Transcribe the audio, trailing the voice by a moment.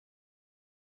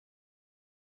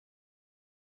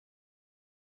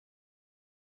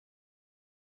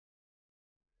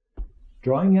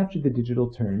Drawing After the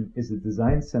Digital Turn is a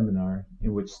design seminar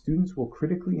in which students will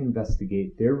critically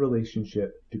investigate their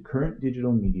relationship to current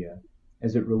digital media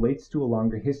as it relates to a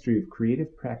longer history of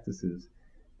creative practices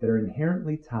that are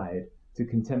inherently tied to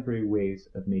contemporary ways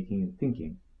of making and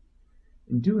thinking.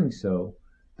 In doing so,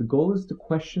 the goal is to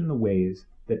question the ways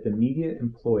that the media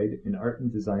employed in art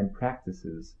and design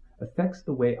practices affects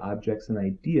the way objects and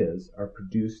ideas are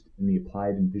produced in the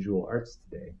applied and visual arts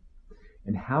today,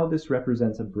 and how this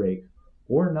represents a break,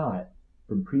 or not,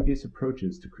 from previous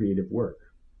approaches to creative work.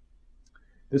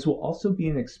 This will also be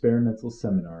an experimental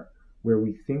seminar where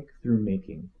we think through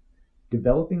making,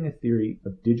 developing a theory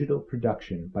of digital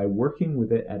production by working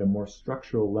with it at a more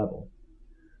structural level.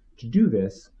 To do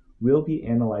this, we'll be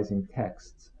analyzing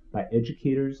texts by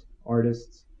educators,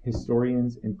 artists,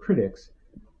 historians, and critics,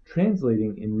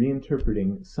 translating and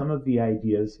reinterpreting some of the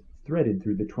ideas threaded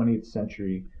through the 20th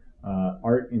century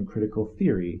art and critical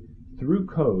theory through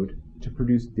code to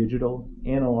produce digital,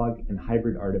 analog, and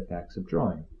hybrid artifacts of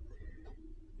drawing,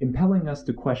 impelling us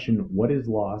to question what is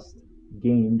lost,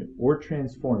 gained, or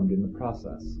transformed in the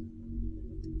process.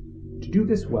 To do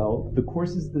this well, the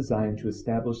course is designed to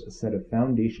establish a set of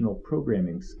foundational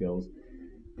programming skills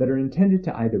that are intended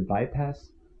to either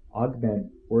bypass,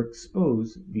 augment, or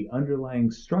expose the underlying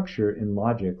structure and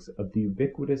logics of the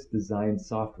ubiquitous design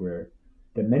software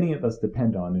that many of us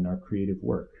depend on in our creative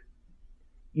work.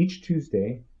 Each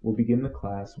Tuesday, we'll begin the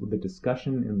class with a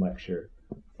discussion and lecture,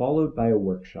 followed by a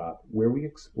workshop where we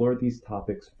explore these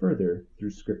topics further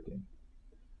through scripting.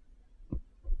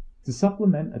 To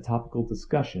supplement a topical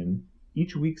discussion,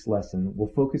 each week's lesson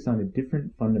will focus on a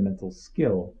different fundamental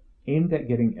skill aimed at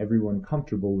getting everyone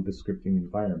comfortable with the scripting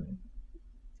environment.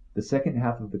 The second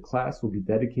half of the class will be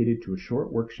dedicated to a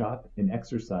short workshop and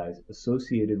exercise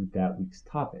associated with that week's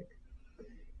topic.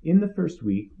 In the first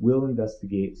week, we'll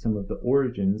investigate some of the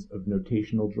origins of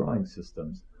notational drawing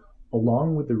systems,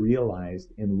 along with the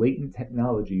realized and latent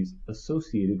technologies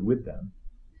associated with them.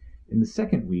 In the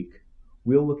second week,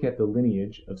 we'll look at the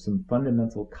lineage of some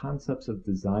fundamental concepts of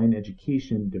design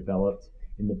education developed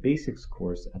in the basics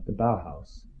course at the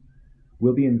Bauhaus.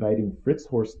 We'll be inviting Fritz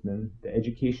Horstman, the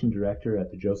education director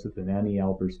at the Joseph and Annie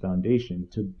Albers Foundation,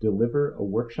 to deliver a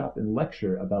workshop and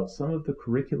lecture about some of the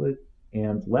curricula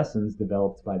and lessons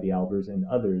developed by the Albers and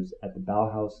others at the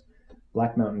Bauhaus,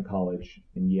 Black Mountain College,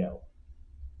 and Yale.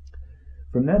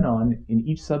 From then on, in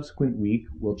each subsequent week,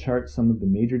 we'll chart some of the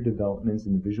major developments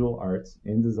in the visual arts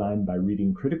and design by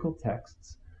reading critical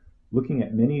texts, looking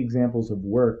at many examples of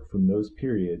work from those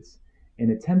periods,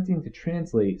 and attempting to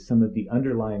translate some of the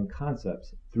underlying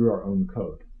concepts through our own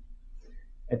code.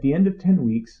 At the end of 10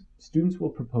 weeks, students will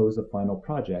propose a final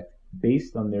project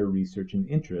based on their research and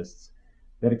interests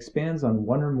that expands on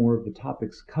one or more of the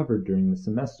topics covered during the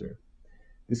semester.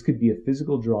 This could be a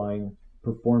physical drawing,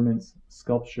 performance,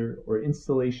 sculpture, or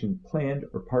installation planned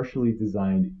or partially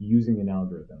designed using an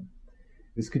algorithm.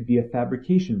 This could be a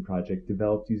fabrication project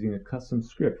developed using a custom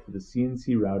script for the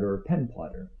CNC router or pen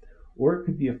plotter, or it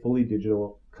could be a fully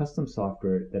digital, custom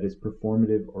software that is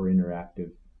performative or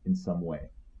interactive in some way.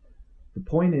 The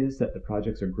point is that the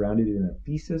projects are grounded in a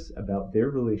thesis about their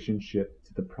relationship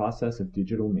to the process of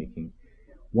digital making,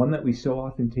 one that we so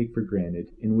often take for granted,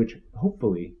 in which,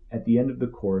 hopefully, at the end of the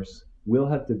course, we'll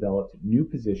have developed new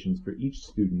positions for each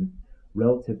student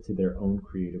relative to their own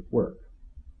creative work.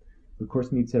 The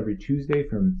course meets every Tuesday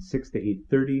from 6 to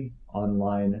 8:30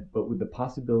 online, but with the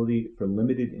possibility for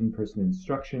limited in-person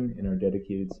instruction in our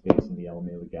dedicated space in the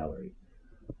Alameda Gallery.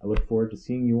 I look forward to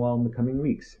seeing you all in the coming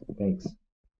weeks. Thanks.